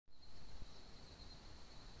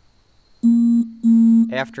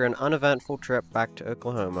After an uneventful trip back to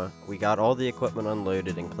Oklahoma, we got all the equipment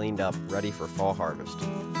unloaded and cleaned up, ready for fall harvest.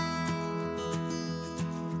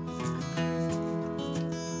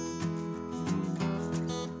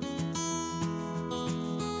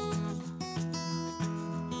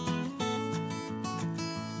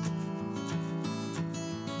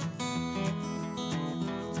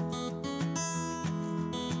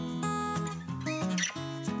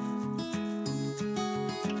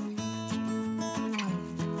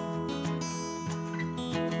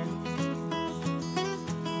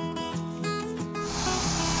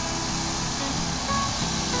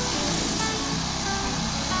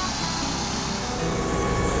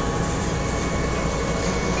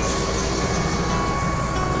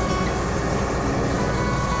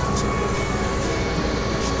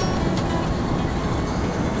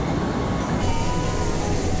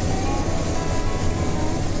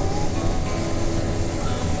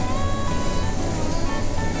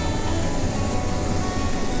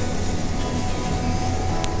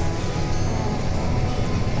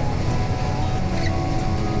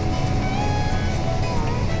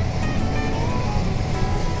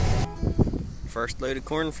 First load of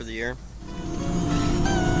corn for the year.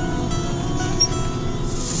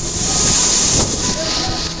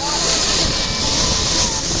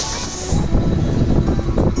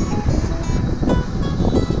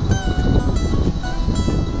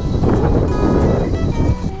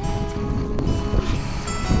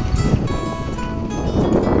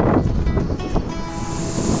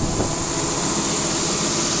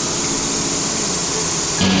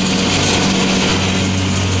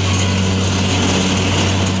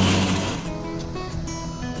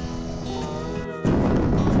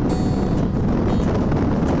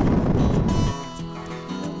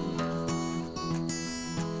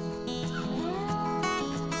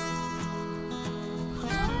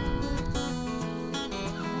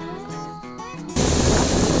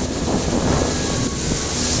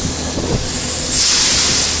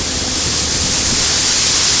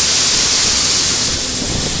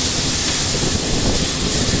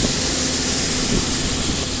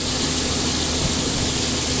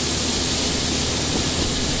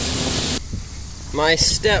 My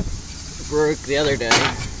step broke the other day,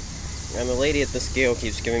 and the lady at the scale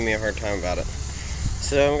keeps giving me a hard time about it.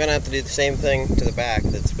 So I'm going to have to do the same thing to the back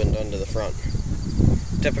that's been done to the front.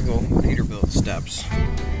 Typical Peterbilt steps.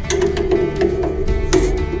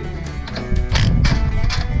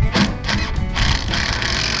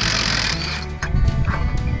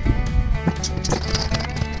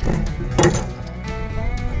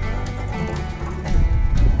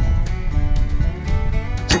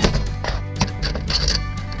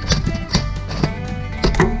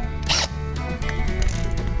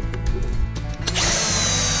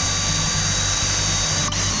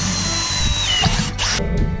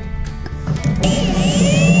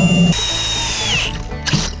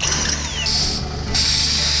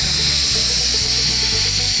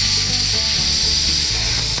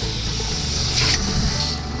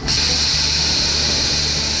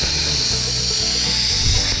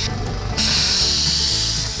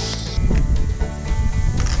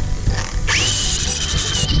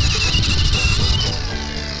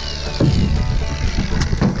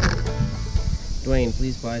 Dwayne,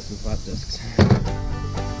 please buy some flat discs.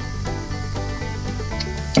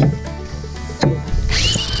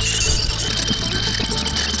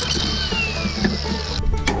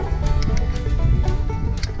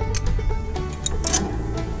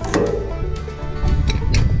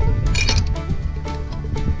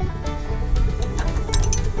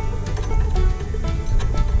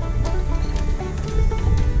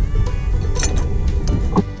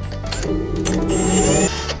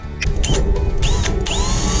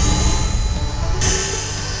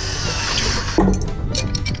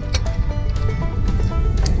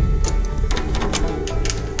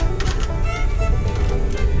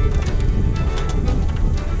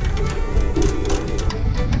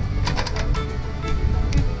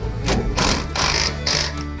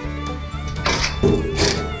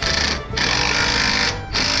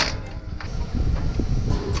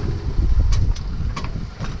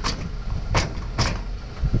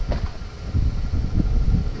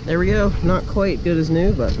 There we go. Not quite good as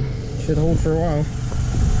new, but should hold for a while.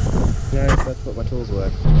 Now I just have to put my tools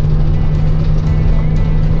away.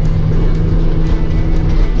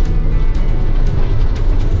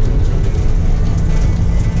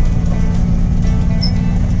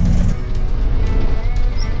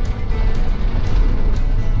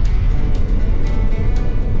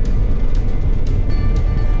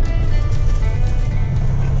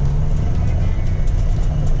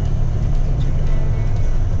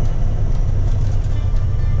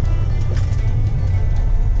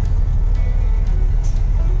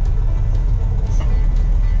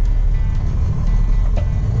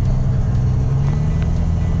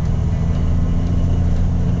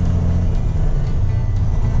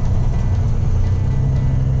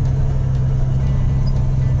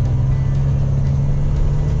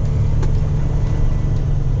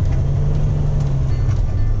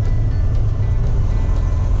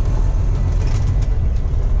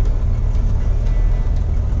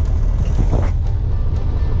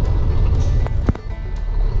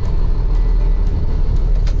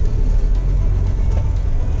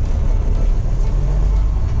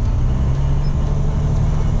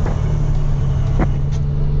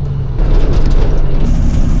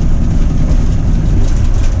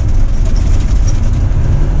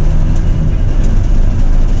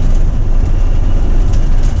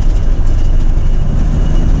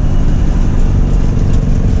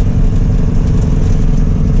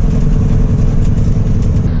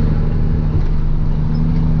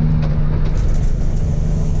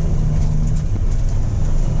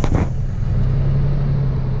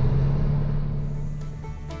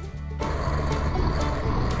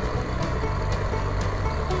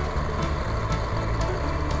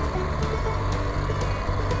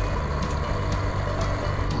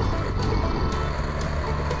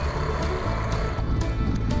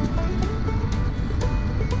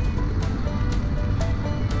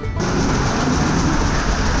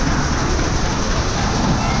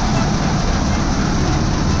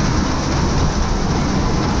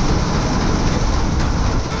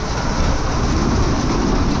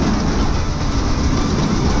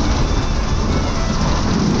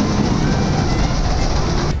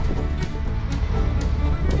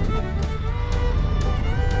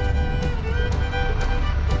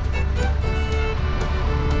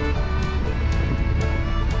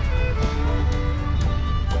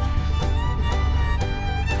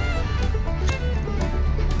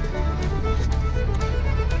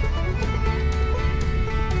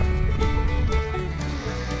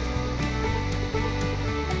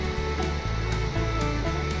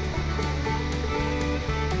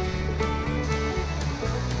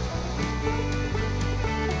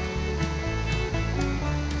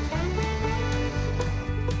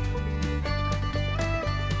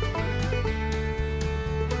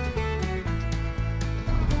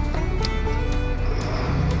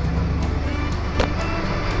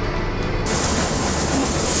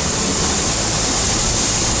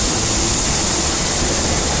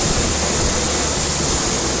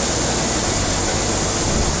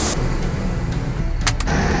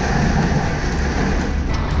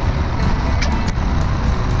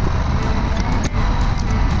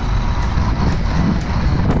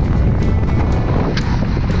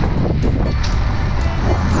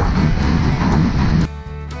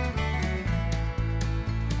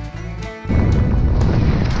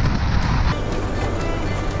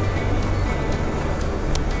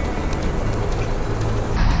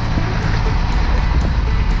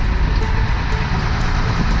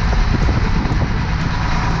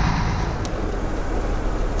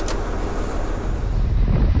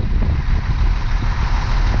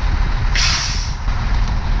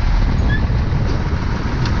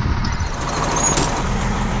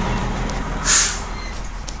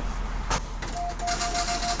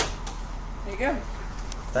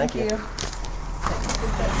 Thank you.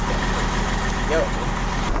 Yo.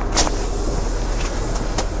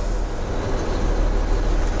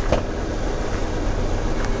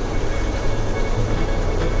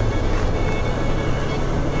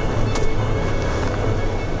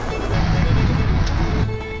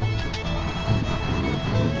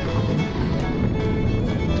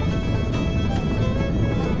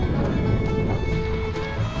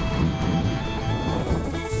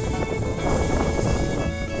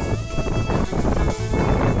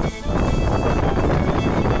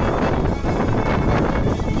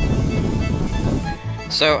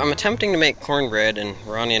 So I'm attempting to make cornbread in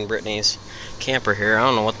Ronnie and Brittany's camper here. I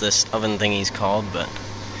don't know what this oven thingy's called, but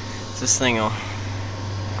this thing will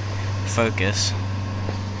focus.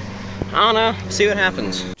 I don't know, see what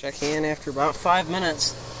happens. Checking in after about 5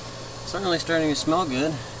 minutes. It's not really starting to smell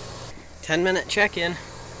good. 10-minute check-in.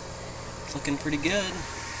 It's looking pretty good.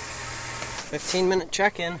 15-minute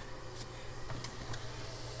check-in.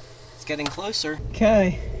 It's getting closer.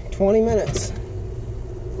 Okay, 20 minutes.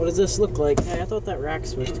 What does this look like? Hey, I thought that rack's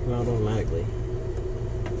supposed to come out automatically.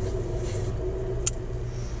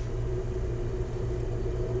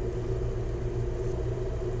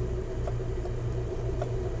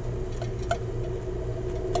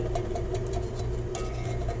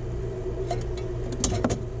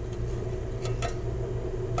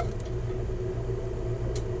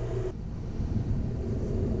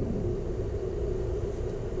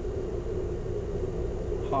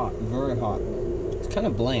 Hot, very hot. It's kind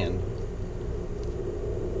of bland.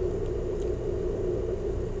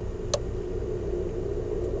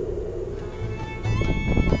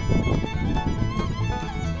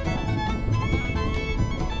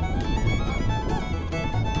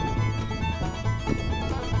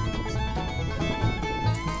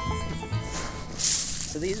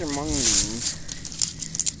 So these are mung beans,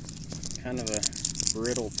 kind of a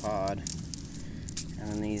brittle pod, and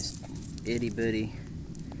then these itty bitty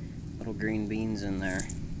little green beans in there.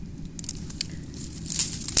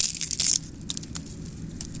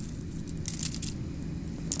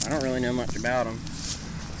 I don't really know much about them,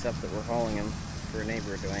 except that we're hauling them for a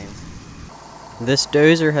neighbor of Dwayne's. This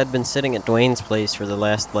dozer had been sitting at Dwayne's place for the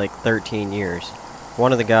last like 13 years.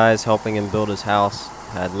 One of the guys helping him build his house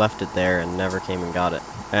had left it there and never came and got it.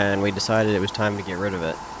 And we decided it was time to get rid of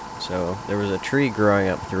it. So there was a tree growing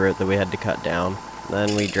up through it that we had to cut down.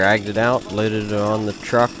 Then we dragged it out, loaded it on the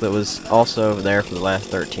truck that was also there for the last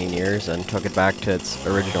 13 years, and took it back to its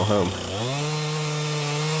original home.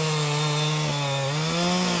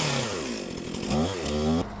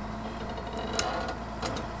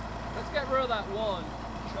 Let's get rid of that one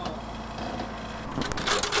chunk.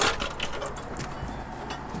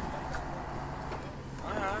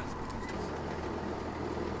 Alright.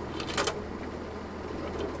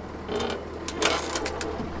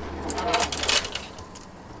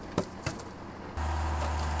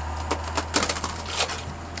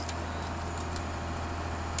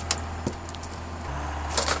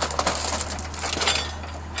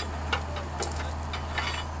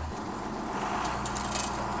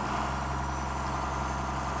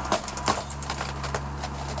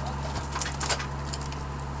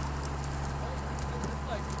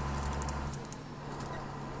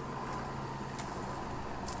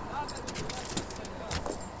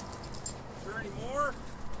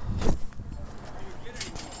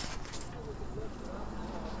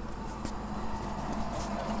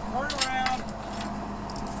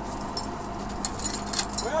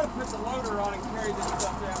 Put the loader on and carry this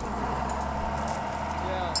stuff down.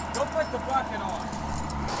 Yeah, go put the bucket on.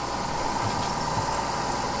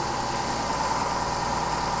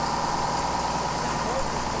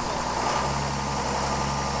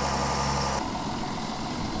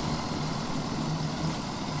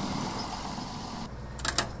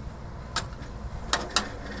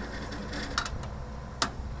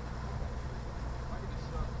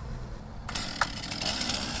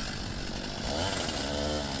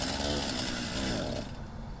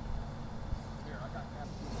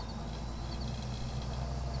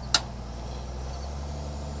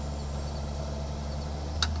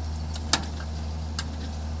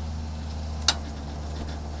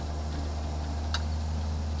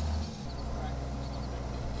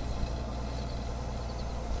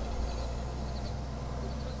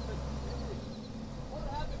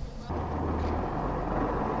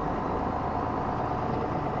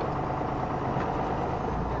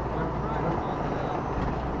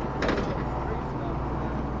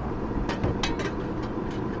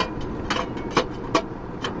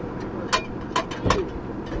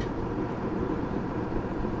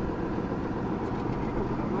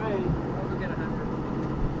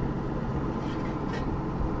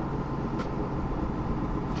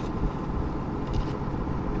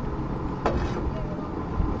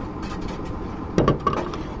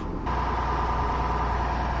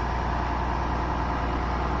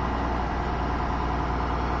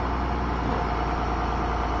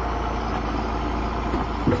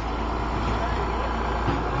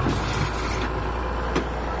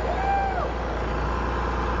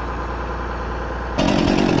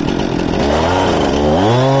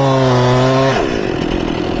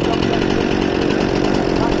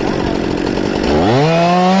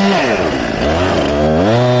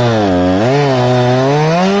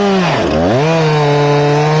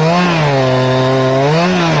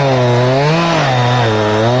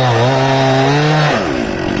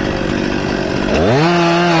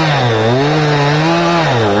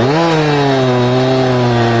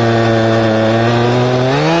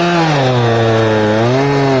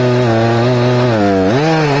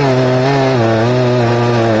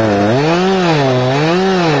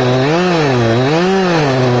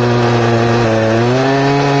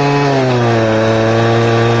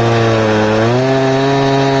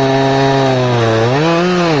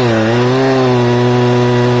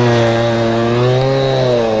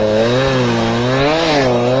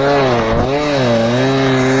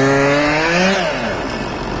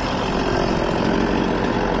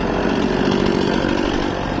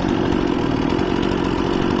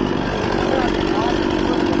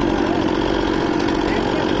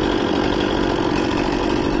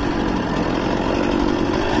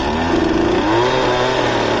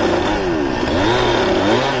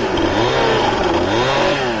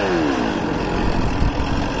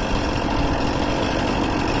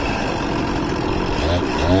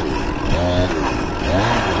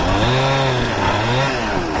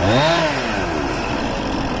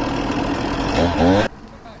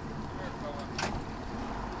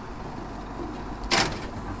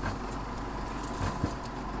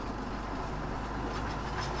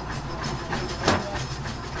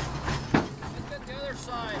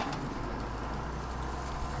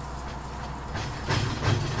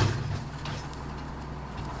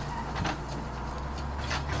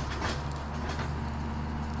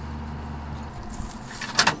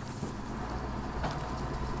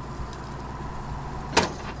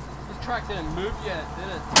 track didn't move yet, did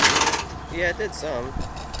it? Yeah, it did some.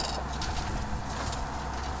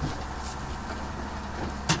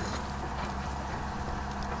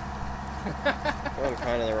 Going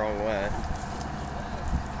kind of the wrong way.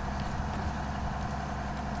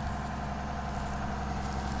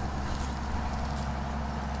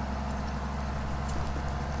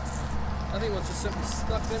 I think once it's simply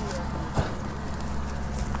stuck in there.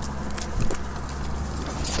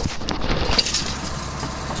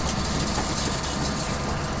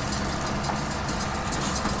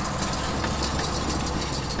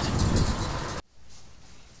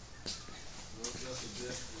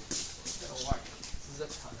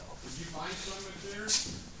 Did you find some in there?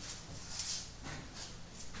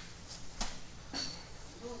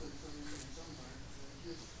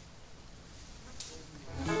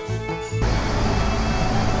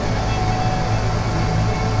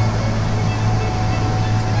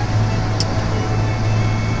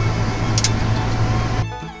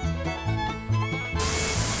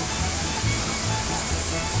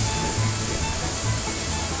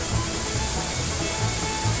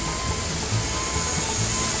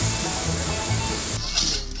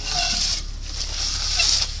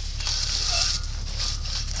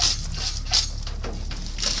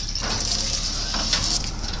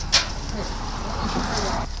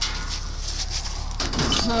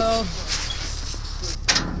 So,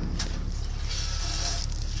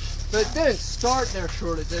 but it didn't start there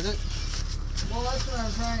shortly, did it? Well, that's what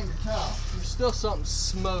I'm trying to tell. There's still something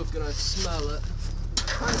smoking, I smell it. What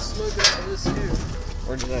kind of smoke is this here?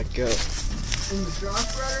 Where did that go? In the straw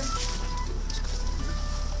spreader?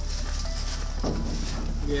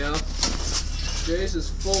 Yeah. Jay's is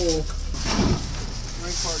full.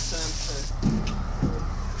 My part's empty.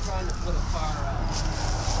 Trying to put a fire out.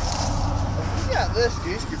 If you got this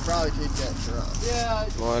juice, you could probably take that truck. Yeah.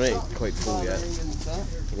 Well, it ain't quite full yet.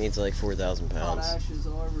 It It needs like 4,000 pounds. ashes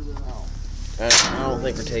all over the house. I don't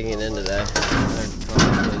think we're taking it in today. They're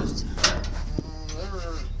probably closed. I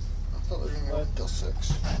thought they were going to go till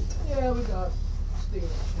 6. Yeah, we got steam.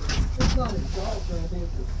 It's not exhaust or anything.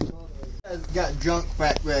 It's got junk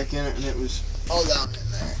back in it, and it was all down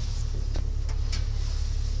in there.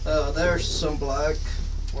 Oh, there's some black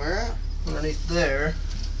Where at? underneath there.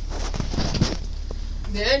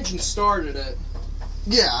 The engine started it.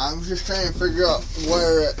 Yeah, I was just trying to figure out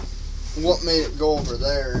what made it go over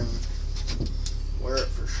there, and where it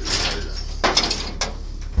for sure started.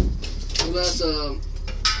 Well, that's a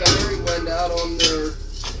battery went out on there.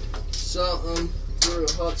 Something threw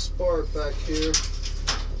a hot spark back here.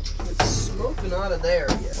 It's smoking out of there.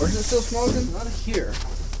 Yeah. Where's it still smoking? Out of here.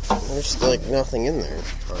 There's like nothing in there,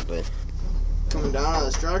 hardly. Coming down out of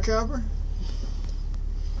the straw chopper?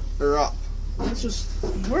 Or up? It's just,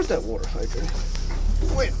 where's that water hydrant?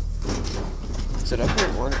 Wait. Is it up here?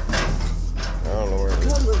 Where? I don't know where it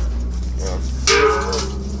is. Yeah.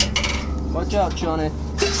 Watch out, Johnny.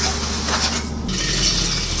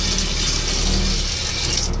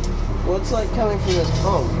 What's like coming from this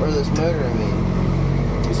pump, or this motor, I mean?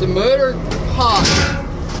 Is the motor hot?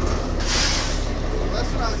 Well,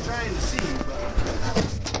 that's what I was trying to see, but...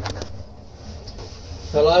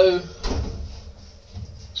 Hello?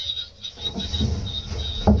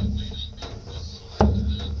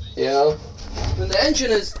 Yeah. When the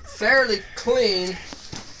engine is fairly clean,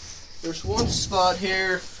 there's one spot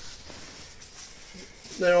here.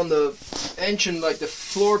 Then on the engine, like the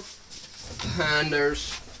floor pan,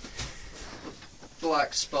 there's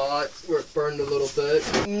black spot where it burned a little bit.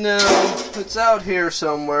 No, it's out here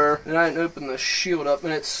somewhere. And I didn't open the shield up,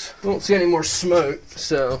 and I don't see any more smoke.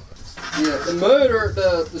 So yeah, the motor,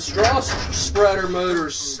 the straw spreader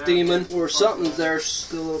motor's steaming, or something's there.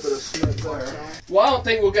 Still a little bit of smoke there. Well, I don't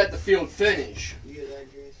think we'll get the field finish. You get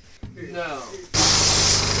that, Jason? No.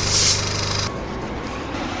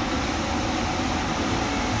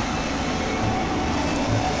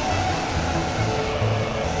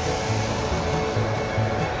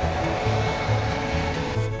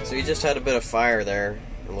 So we just had a bit of fire there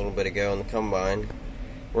a little bit ago in the combine.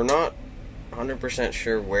 We're not 100%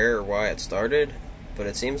 sure where or why it started, but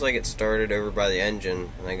it seems like it started over by the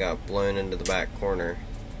engine and then got blown into the back corner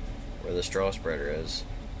where the straw spreader is.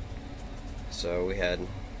 So we had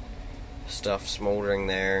stuff smoldering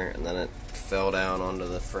there, and then it fell down onto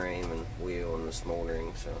the frame and wheel and was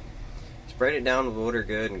smoldering. So sprayed it down with water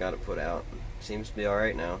good and got it put out. Seems to be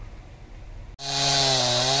alright now.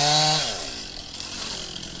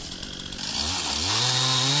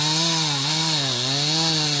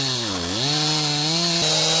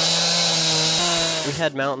 We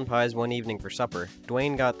had mountain pies one evening for supper.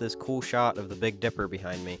 Dwayne got this cool shot of the Big Dipper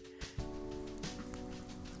behind me.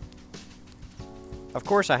 Of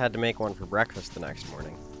course I had to make one for breakfast the next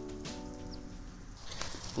morning.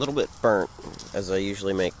 A little bit burnt, as I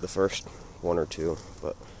usually make the first one or two,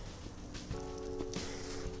 but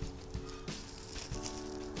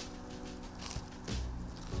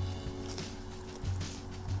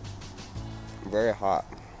very hot.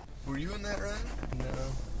 Were you in that, Ryan? No.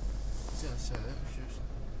 Yeah, so that was just...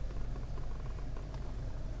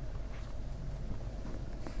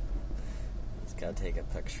 Just gotta take a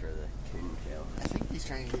picture of the coon tail. I think he's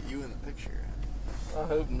trying to get you in the picture. I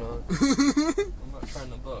hope not. I'm not trying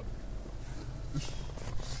to look.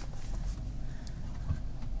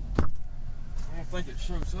 I don't think it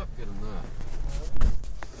shows up good enough.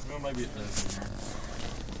 Well, maybe it does in there.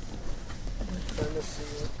 I'm trying to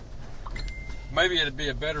see it. Maybe it'd be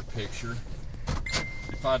a better picture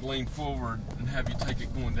if I'd lean forward and have you take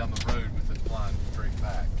it going down the road with it flying straight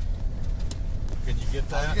back. Can you get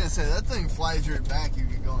I was that? gonna say, that thing flies right back you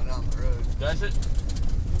get going down the road. Does it?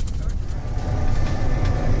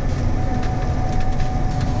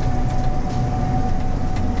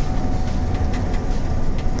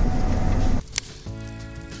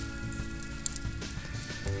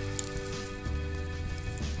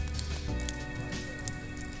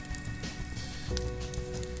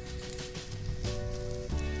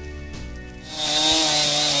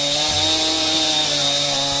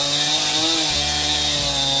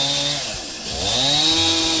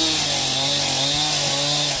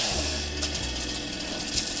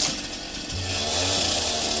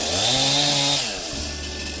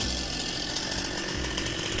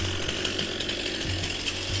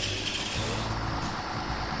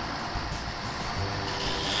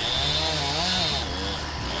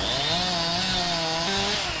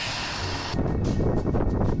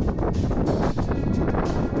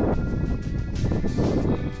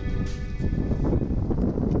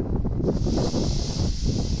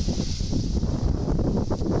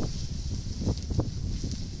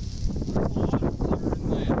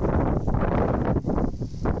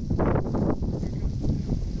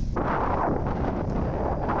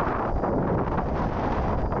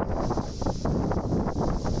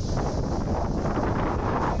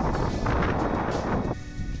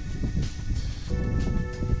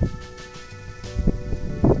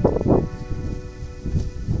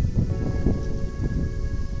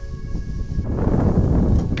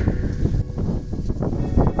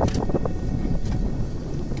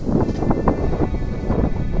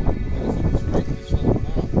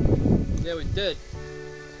 Did.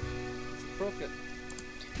 It's crooked.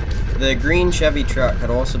 The green Chevy truck had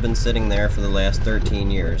also been sitting there for the last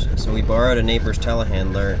 13 years, so we borrowed a neighbor's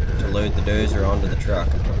telehandler to load the dozer onto the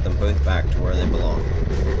truck and put them both back to where they belong.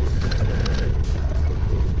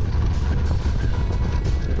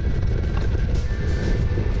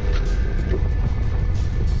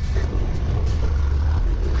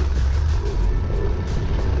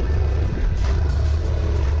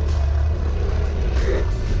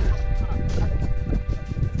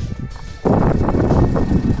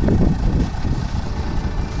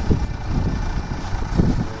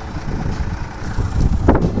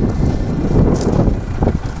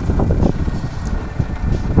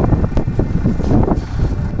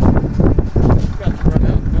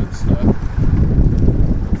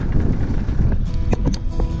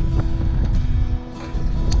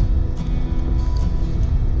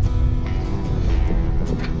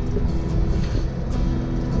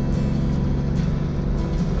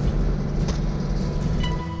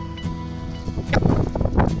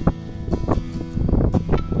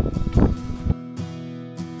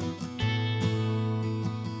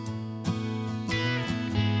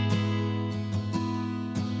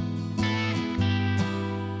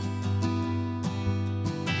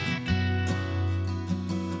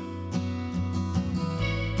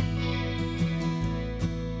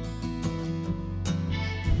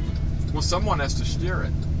 Well, someone has to steer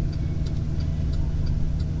it.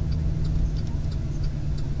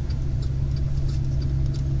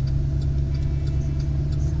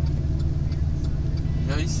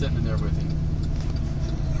 Yeah, he's sitting in there with him.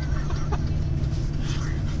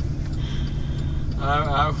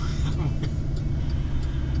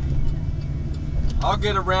 I'll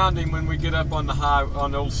get around him when we get up on the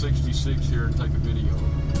on the old 66 here and take a video of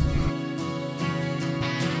him.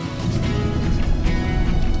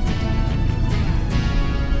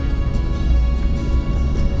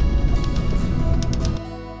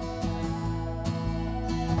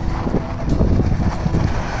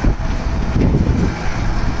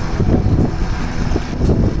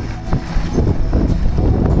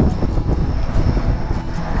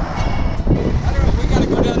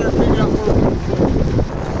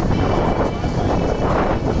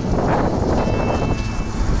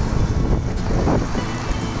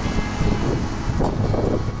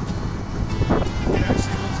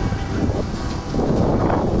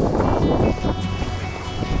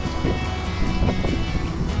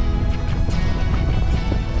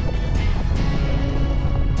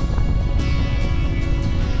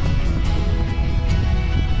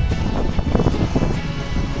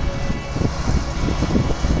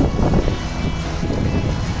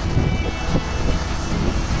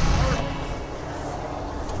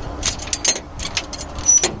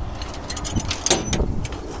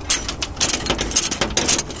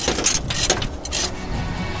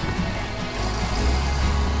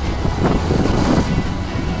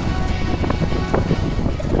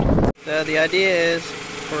 So the idea is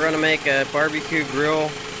we're going to make a barbecue grill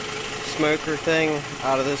smoker thing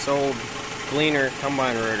out of this old Gleaner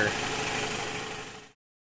combine rotor.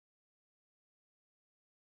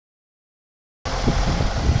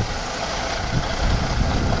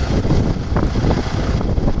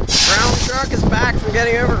 Brown truck is back from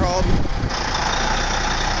getting overhauled.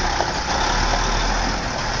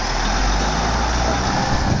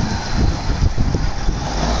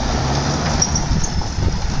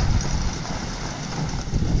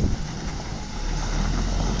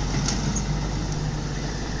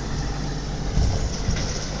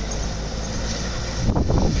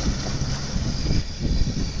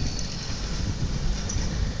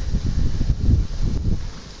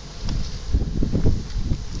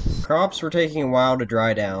 Crops were taking a while to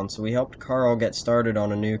dry down, so we helped Carl get started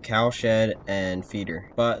on a new cow shed and feeder.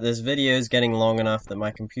 But this video is getting long enough that my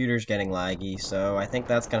computer's getting laggy, so I think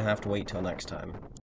that's gonna have to wait till next time.